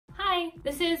Hi,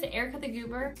 this is Erica the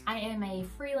Goober. I am a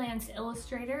freelance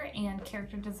illustrator and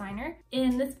character designer.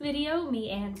 In this video,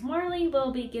 me and Marley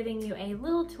will be giving you a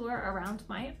little tour around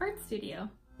my art studio.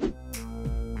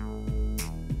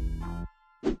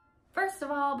 First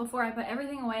of all, before I put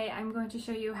everything away, I'm going to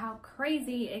show you how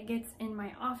crazy it gets in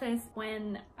my office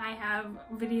when I have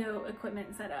video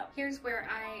equipment set up. Here's where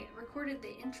I recorded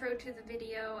the intro to the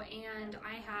video, and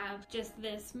I have just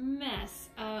this mess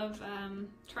of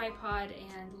tripod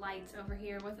and lights over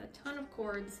here with a ton of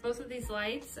cords. Both of these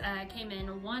lights came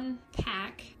in one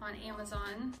pack on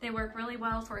Amazon. They work really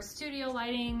well for studio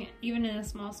lighting, even in a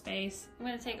small space. I'm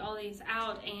gonna take all these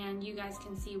out and you guys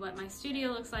can see what my studio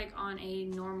looks like on a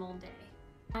normal day.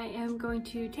 I am going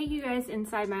to take you guys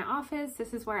inside my office.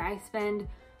 This is where I spend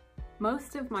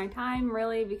most of my time,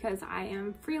 really, because I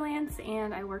am freelance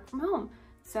and I work from home.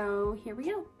 So here we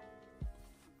go.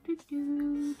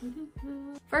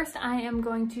 First, I am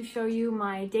going to show you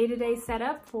my day-to-day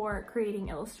setup for creating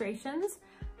illustrations.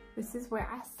 This is where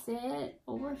I sit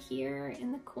over here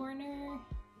in the corner.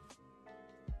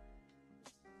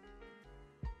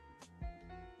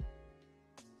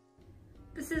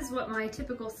 This is what my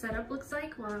typical setup looks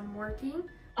like while I'm working.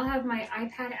 I'll have my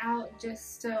iPad out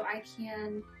just so I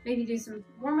can maybe do some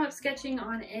warm-up sketching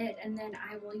on it, and then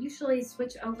I will usually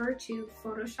switch over to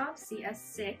Photoshop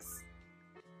CS6.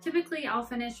 Typically, I'll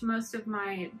finish most of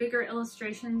my bigger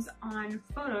illustrations on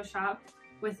Photoshop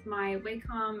with my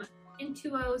Wacom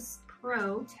Intuos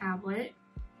Pro tablet.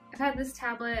 I've had this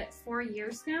tablet 4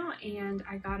 years now, and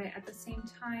I got it at the same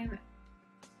time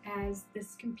as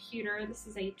this computer. This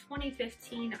is a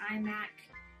 2015 iMac.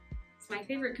 It's my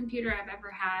favorite computer I've ever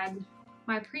had.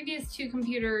 My previous two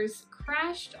computers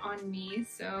crashed on me,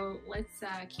 so let's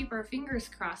keep our fingers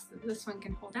crossed that this one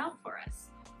can hold out for us.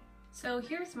 So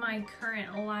here's my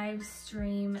current live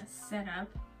stream setup.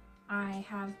 I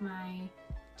have my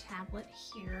tablet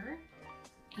here,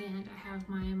 and I have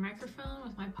my microphone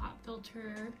with my pop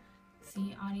filter. It's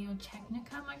the Audio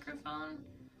Technica microphone.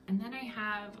 And then I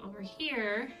have over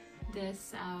here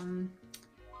this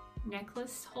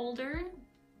necklace holder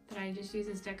that I just use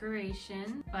as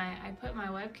decoration, but I put my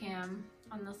webcam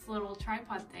on this little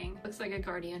tripod thing. Looks like a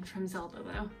guardian from Zelda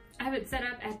though. I have it set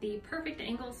up at the perfect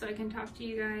angle so I can talk to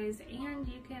you guys, and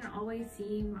you can always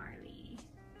see Marley,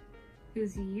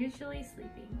 who's usually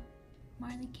sleeping.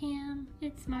 Marley Cam,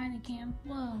 it's Marley Cam.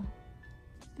 Whoa.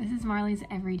 This is Marley's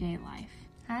everyday life.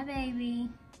 Hi baby.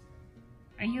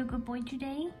 Are you a good boy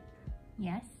today?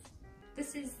 Yes.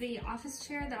 This is the office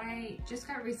chair that I just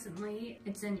got recently.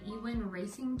 It's an Ewin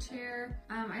racing chair.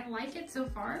 I like it so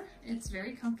far. It's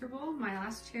very comfortable. My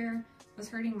last chair was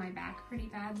hurting my back pretty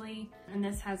badly, and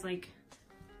this has like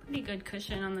pretty good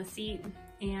cushion on the seat,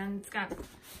 and it's got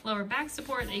lower back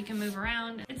support that you can move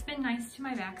around. It's been nice to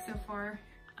my back so far.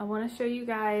 I want to show you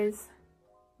guys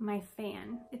my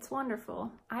fan. It's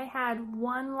wonderful. I had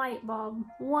one light bulb,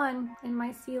 one in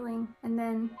my ceiling, and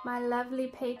then my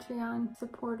lovely Patreon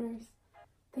supporters,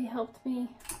 they helped me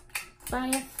buy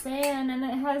a fan, and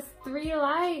it has 3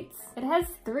 lights. It has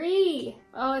 3.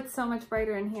 Oh, it's so much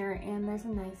brighter in here, and there's a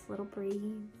nice little breeze.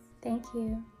 Thank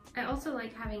you. I also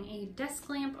like having a desk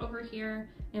lamp over here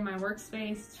in my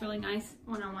workspace. It's really nice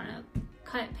when I want to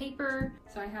cut paper,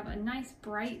 so I have a nice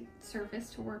bright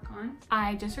surface to work on.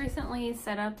 I just recently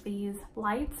set up these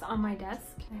lights on my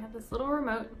desk. I have this little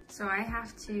remote, so I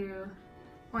have to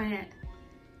point it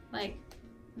like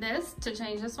this to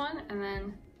change this one, and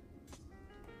then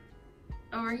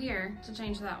over here to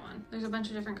change that one. There's a bunch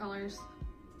of different colors.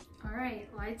 All right,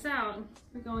 lights out.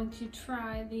 We're going to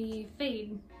try the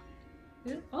fade.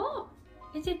 Oh,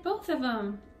 it did both of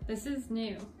them. This is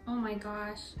new. Oh my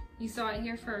gosh. You saw it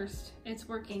here first. It's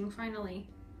working, finally.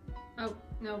 Oh,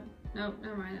 no,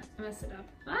 never mind. I messed it up.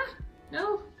 Ah,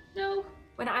 no.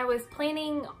 When I was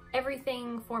planning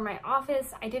everything for my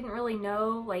office, I didn't really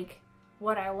know like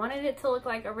what I wanted it to look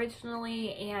like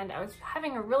originally, and I was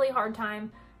having a really hard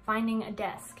time finding a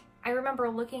desk. I remember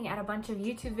looking at a bunch of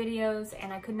YouTube videos,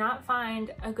 and I could not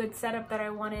find a good setup that I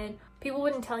wanted. People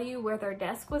wouldn't tell you where their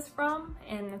desk was from,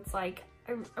 and it's like,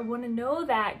 I want to know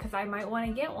that because I might want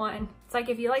to get one. It's like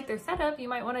if you like their setup, you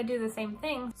might want to do the same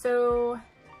thing. So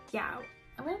yeah,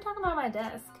 I'm going to talk about my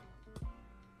desk.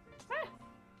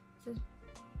 Just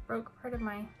broke part of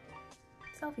my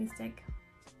selfie stick.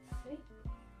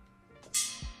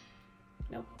 See?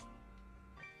 Nope.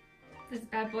 This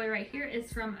bad boy right here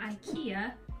is from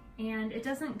IKEA, and it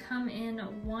doesn't come in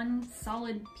one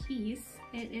solid piece.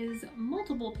 It is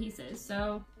multiple pieces,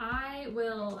 so I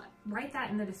will write that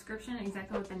in the description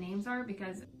exactly what the names are,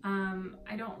 because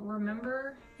I don't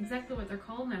remember exactly what they're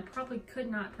called, and I probably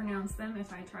could not pronounce them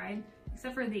if I tried,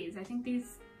 except for these. I think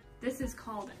these This is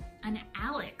called an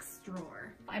Alex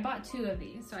drawer. I bought 2 of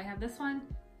these. So I have this one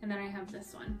and then I have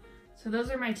this one. So those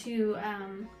are my 2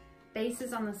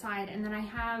 bases on the side. And then I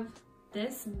have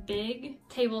this big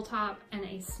tabletop and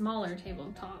a smaller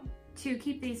tabletop. To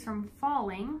keep these from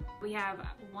falling, we have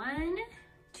 1,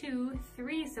 2,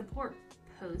 3 support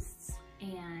posts.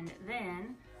 And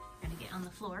then we're gonna get on the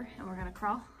floor and we're gonna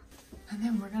crawl. And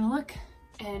then we're gonna look.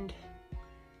 And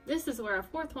this is where a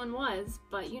 4th one was,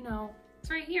 but you know, it's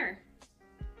right here.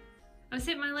 I was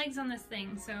hitting my legs on this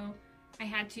thing, so I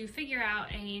had to figure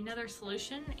out another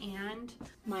solution, and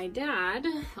my dad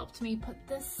helped me put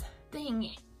this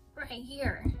thing right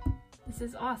here. This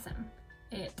is awesome.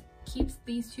 It keeps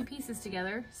these 2 pieces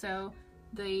together, so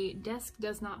the desk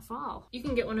does not fall. You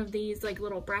can get one of these like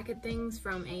little bracket things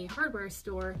from a hardware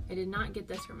store. I did not get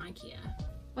this from IKEA.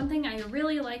 One thing I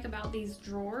really like about these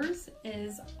drawers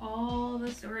is all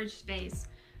the storage space.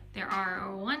 There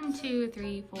are 1, 2,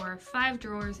 3, 4, 5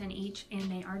 drawers in each,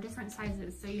 and they are different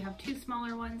sizes. So you have 2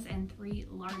 smaller ones and 3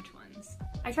 large ones.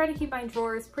 I try to keep my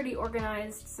drawers pretty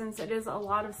organized since it is a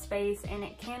lot of space and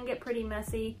it can get pretty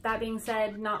messy. That being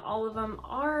said, not all of them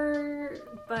are,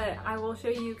 but I will show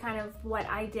you kind of what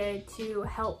I did to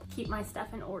help keep my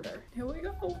stuff in order. Here we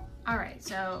go. All right,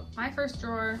 so my first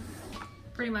drawer,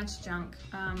 pretty much junk,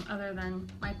 other than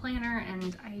my planner,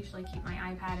 and I usually keep my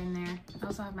iPad in there. I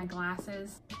also have my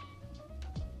glasses.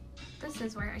 This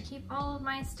is where I keep all of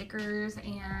my stickers,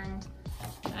 and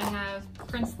I have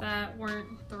prints that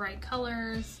weren't the right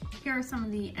colors. Here are some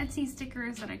of the Etsy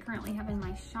stickers that I currently have in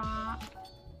my shop.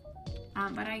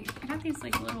 But I got these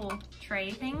like little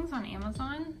tray things on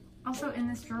Amazon. Also in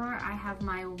this drawer, I have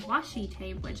my washi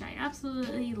tape, which I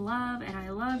absolutely love, and I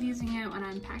love using it when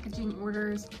I'm packaging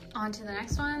orders. On to the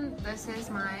next one. This is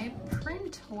my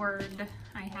print hoard.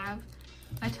 I have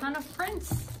a ton of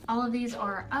prints. All of these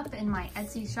are up in my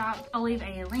Etsy shop. I'll leave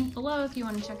a link below if you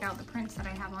want to check out the prints that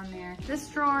I have on there. This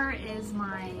drawer is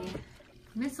my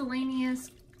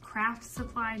miscellaneous craft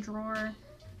supply drawer.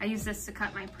 I use this to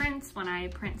cut my prints when I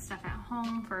print stuff at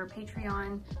home for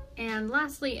Patreon. And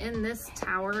lastly, in this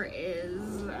tower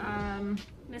is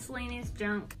miscellaneous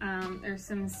junk. There's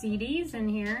some CDs in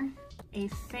here, a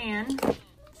fan.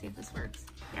 Let's see if this works.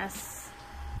 Yes.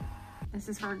 This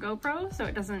is for a GoPro, so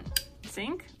it doesn't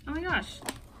sync. Oh my gosh.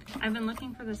 I've been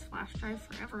looking for this flash drive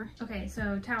forever. Okay,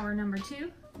 so tower number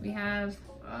 2. We have,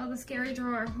 oh, the scary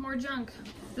drawer, more junk.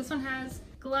 This one has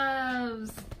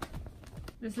gloves.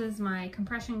 This is my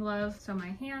compression glove, so my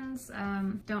hands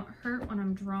don't hurt when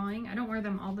I'm drawing. I don't wear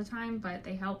them all the time, but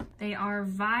they help. They are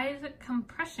Vive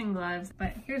compression gloves,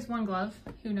 but here's one glove.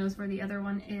 Who knows where the other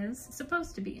one is? It's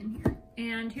supposed to be in here.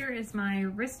 And here is my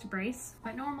wrist brace,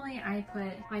 but normally I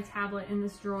put my tablet in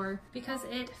this drawer because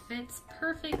it fits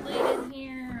perfectly in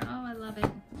here. Oh, I love it.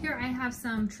 Here I have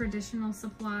some traditional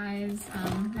supplies.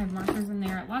 I have markers in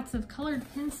there, lots of colored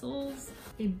pencils,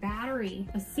 a battery,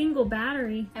 a single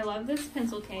battery. I love this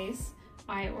pencil case.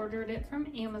 I ordered it from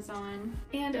Amazon.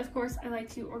 And of course, I like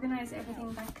to organize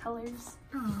everything by colors.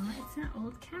 Oh, it's an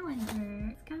old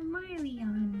calendar. It's got Miley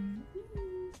on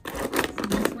it. Some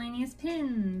miscellaneous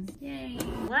pins. Yay.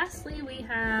 Lastly, we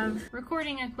have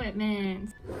recording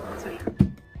equipment. So yeah.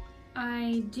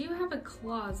 I do have a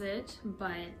closet,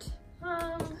 but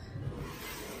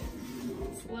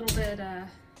it's a little bit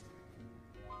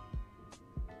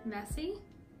messy.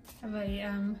 I have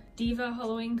a diva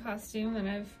Halloween costume that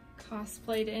I've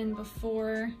cosplayed in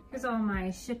before. Here's all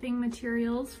my shipping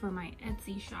materials for my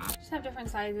Etsy shop. Just have different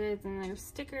sizes, and there's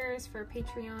stickers for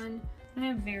Patreon. I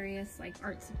have various like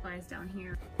art supplies down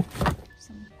here.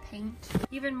 Some paint,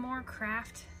 even more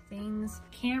craft things,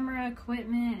 camera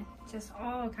equipment, just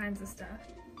all kinds of stuff.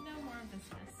 No more of this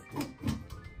mess.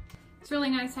 It's really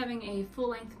nice having a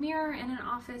full-length mirror in an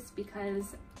office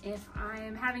because if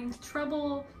I'm having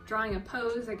trouble drawing a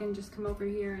pose, I can just come over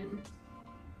here and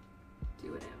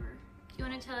do whatever. You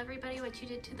want to tell everybody what you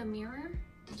did to the mirror?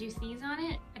 Did you sneeze on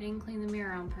it? I didn't clean the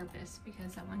mirror on purpose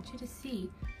because I want you to see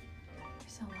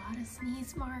there's a lot of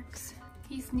sneeze marks.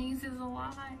 He sneezes a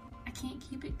lot. I can't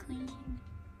keep it clean.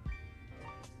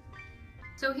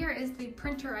 So here is the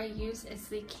printer I use. It's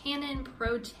the Canon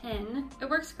Pro 10. It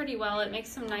works pretty well. It makes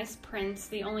some nice prints.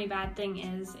 The only bad thing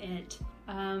is it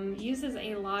uses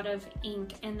a lot of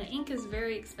ink, and the ink is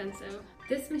very expensive.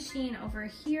 This machine over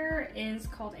here is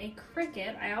called a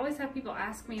Cricut. I always have people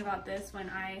ask me about this when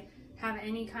I have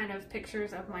any kind of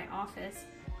pictures of my office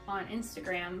on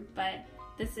Instagram, but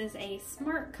this is a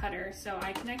smart cutter. So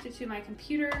I connect it to my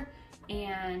computer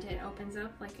and it opens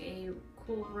up like a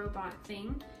cool robot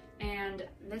thing. And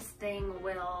this thing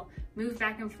will move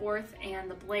back and forth and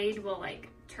the blade will like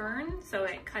turn so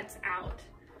it cuts out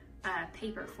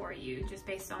paper for you just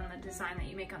based on the design that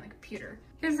you make on the computer.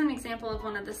 Here's an example of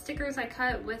one of the stickers I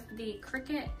cut with the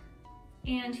Cricut.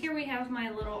 And here we have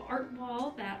my little art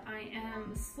wall that I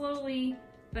am slowly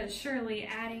but surely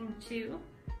adding to.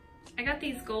 I got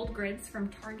these gold grids from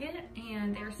Target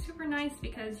and they're super nice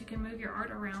because you can move your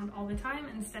art around all the time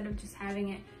instead of just having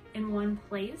it in one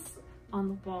place on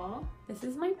the wall. This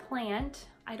is my plant.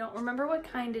 I don't remember what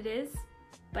kind it is,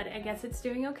 but I guess it's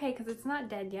doing okay because it's not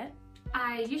dead yet.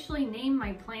 I usually name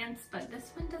my plants, but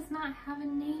this one does not have a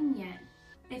name yet.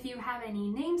 If you have any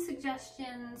name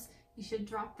suggestions, you should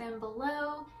drop them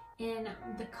below in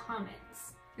the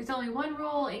comments. There's only one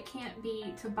rule, it can't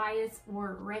be Tobias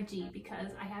or Reggie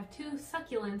because I have 2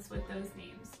 succulents with those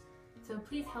names. So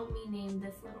please help me name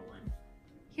this little one.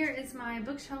 Here is my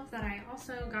bookshelf that I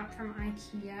also got from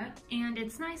IKEA, and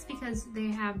it's nice because they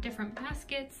have different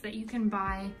baskets that you can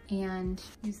buy and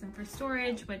use them for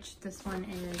storage, which this one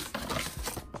is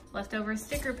leftover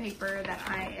sticker paper that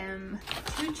I am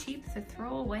too cheap to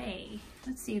throw away.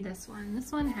 Let's see this one.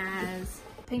 This one has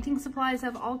painting supplies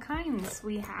of all kinds.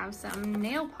 We have some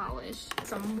nail polish,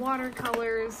 some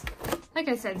watercolors. Like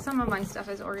I said, some of my stuff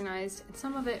is organized and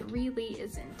some of it really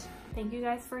isn't. Thank you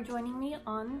guys for joining me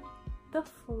on the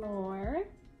floor.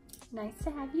 Nice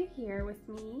to have you here with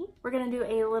me. We're gonna do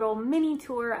a little mini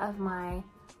tour of my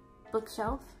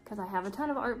bookshelf because I have a ton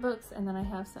of art books and then I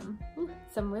have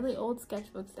some really old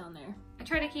sketchbooks down there. I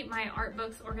try to keep my art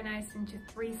books organized into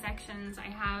 3 sections. I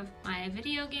have my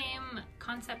video game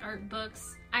concept art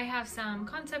books. I have some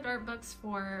concept art books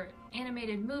for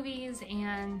animated movies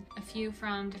and a few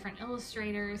from different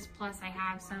illustrators. Plus I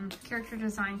have some character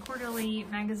design quarterly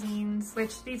magazines,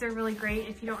 which these are really great.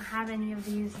 If you don't have any of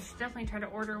these, you should definitely try to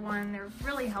order one. They're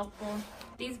really helpful.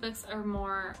 These books are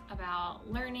more about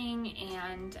learning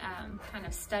and kind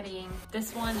of studying.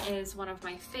 This one is one of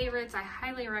my favorites. I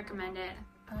highly recommend it.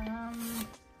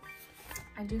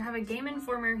 I do have a Game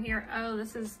Informer here. Oh,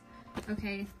 this is,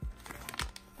 okay.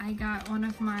 I got one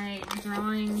of my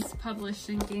drawings published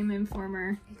in Game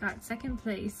Informer. I got 2nd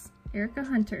place. Erica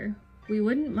Hunter. We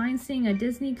wouldn't mind seeing a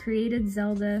Disney created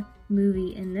Zelda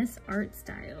movie in this art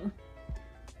style.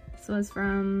 This was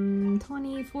from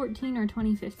 2014 or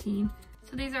 2015.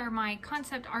 So these are my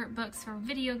concept art books for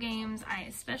video games. I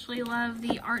especially love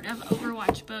the Art of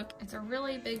Overwatch book. It's a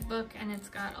really big book and it's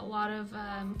got a lot of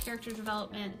character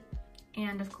development.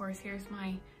 And of course, here's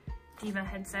my Diva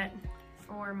headset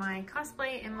for my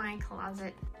cosplay in my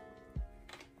closet.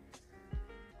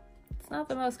 It's not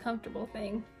the most comfortable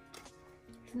thing.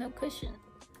 There's no cushion.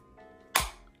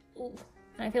 Ooh.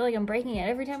 And I feel like I'm breaking it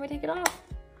every time I take it off.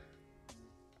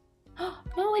 Oh,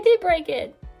 no, I did break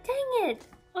it. Dang it.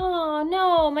 Oh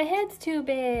no, my head's too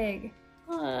big.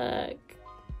 Look,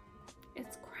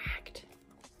 it's cracked.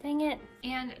 Dang it.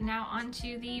 And now on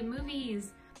to the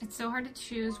movies. It's so hard to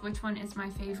choose which one is my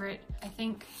favorite. I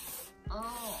think,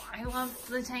 oh, I love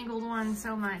the Tangled one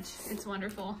so much. It's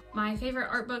wonderful. My favorite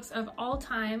art books of all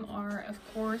time are, of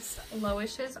course,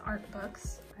 Loish's art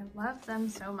books. I love them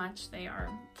so much. They are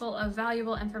full of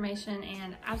valuable information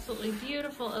and absolutely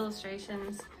beautiful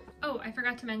illustrations. Oh, I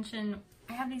forgot to mention,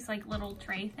 I have these like little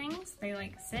tray things. They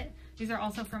like sit. These are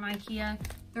also from IKEA.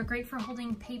 They're great for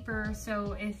holding paper.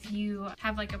 So if you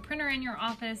have like a printer in your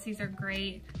office, these are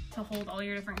great to hold all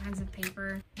your different kinds of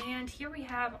paper. And here we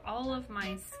have all of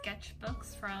my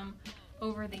sketchbooks from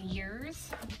over the years.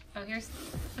 Oh,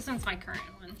 this one's my current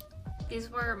one. These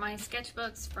were my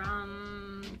sketchbooks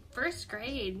from 1st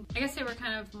grade. I guess they were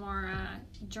kind of more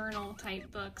journal type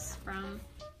books from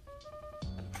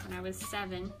when I was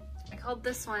 7. I called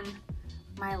this one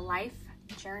My Life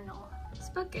Journal. This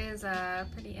book is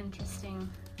pretty interesting.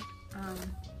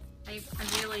 I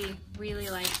really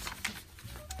liked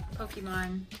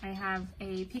Pokemon. I have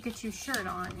a Pikachu shirt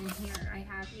on in here. I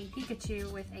have a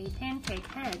Pikachu with a pancake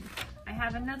head. I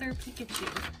have another Pikachu.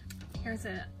 Here's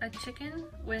a chicken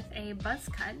with a buzz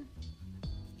cut.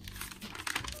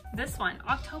 This one,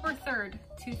 October 3rd,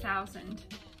 2000.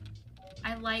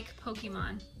 I like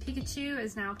Pokemon. Pikachu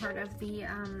is now part of the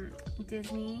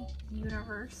Disney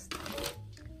universe.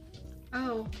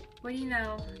 Oh, what do you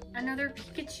know? Another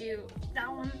Pikachu.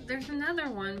 That one, there's another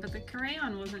one, but the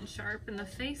crayon wasn't sharp and the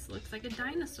face looks like a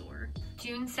dinosaur.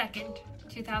 June 2nd,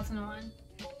 2001.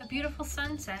 A beautiful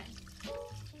sunset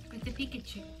with the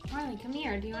Pikachu. Riley, come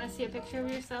here. Do you want to see a picture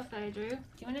of yourself that I drew? Do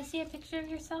you want to see a picture of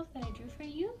yourself that I drew for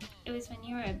you? It was when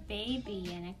you were a baby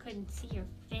and I couldn't see your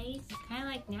face. Kind of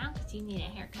like now because you need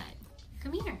a haircut.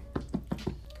 Come here.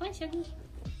 Come on, Shuggy.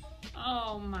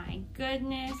 Oh my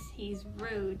goodness, he's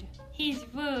rude. He's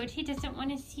rude. He doesn't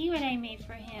want to see what I made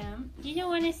for him. You don't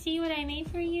want to see what I made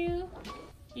for you?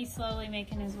 He's slowly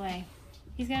making his way.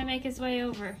 He's gonna make his way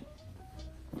over.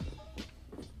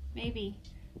 Baby,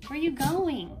 where are you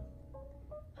going?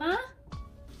 Huh?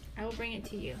 I will bring it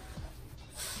to you.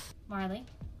 Marley,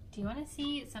 do you want to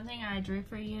see something I drew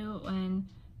for you when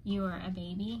you were a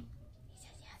baby? He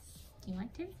says yes. Do you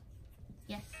want to?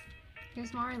 Yes.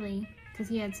 Here's Marley, because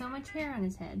he had so much hair on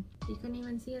his head. You couldn't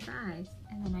even see his eyes.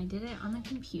 And then I did it on the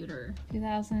computer.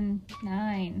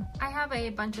 2009. I have a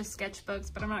bunch of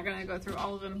sketchbooks, but I'm not gonna go through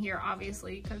all of them here,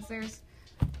 obviously, because there's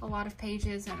a lot of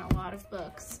pages and a lot of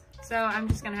books. So I'm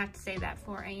just gonna have to save that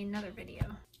for another video.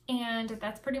 And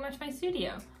that's pretty much my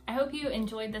studio. I hope you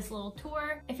enjoyed this little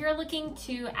tour. If you're looking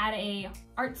to add a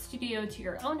art studio to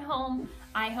your own home,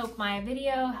 I hope my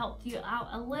video helped you out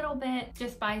a little bit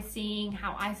just by seeing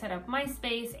how I set up my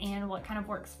space and what kind of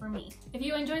works for me. If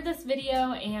you enjoyed this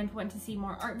video and want to see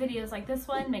more art videos like this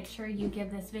one, make sure you give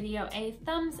this video a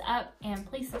thumbs up and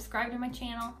please subscribe to my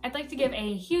channel. I'd like to give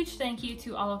a huge thank you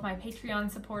to all of my Patreon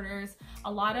supporters.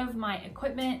 A lot of my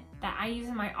equipment that I use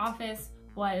in my office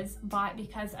was bought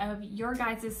because of your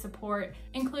guys' support,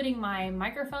 including my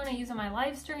microphone I use on my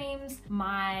live streams,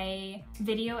 my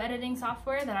video editing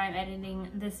software that I'm editing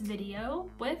this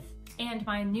video with, and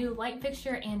my new light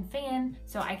fixture and fan.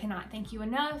 So I cannot thank you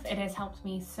enough. It has helped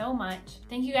me so much.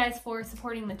 Thank you guys for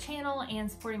supporting the channel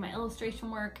and supporting my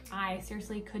illustration work. I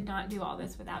seriously could not do all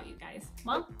this without you guys.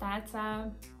 Well, that's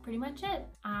pretty much it.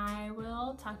 I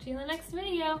will talk to you in the next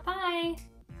video. Bye!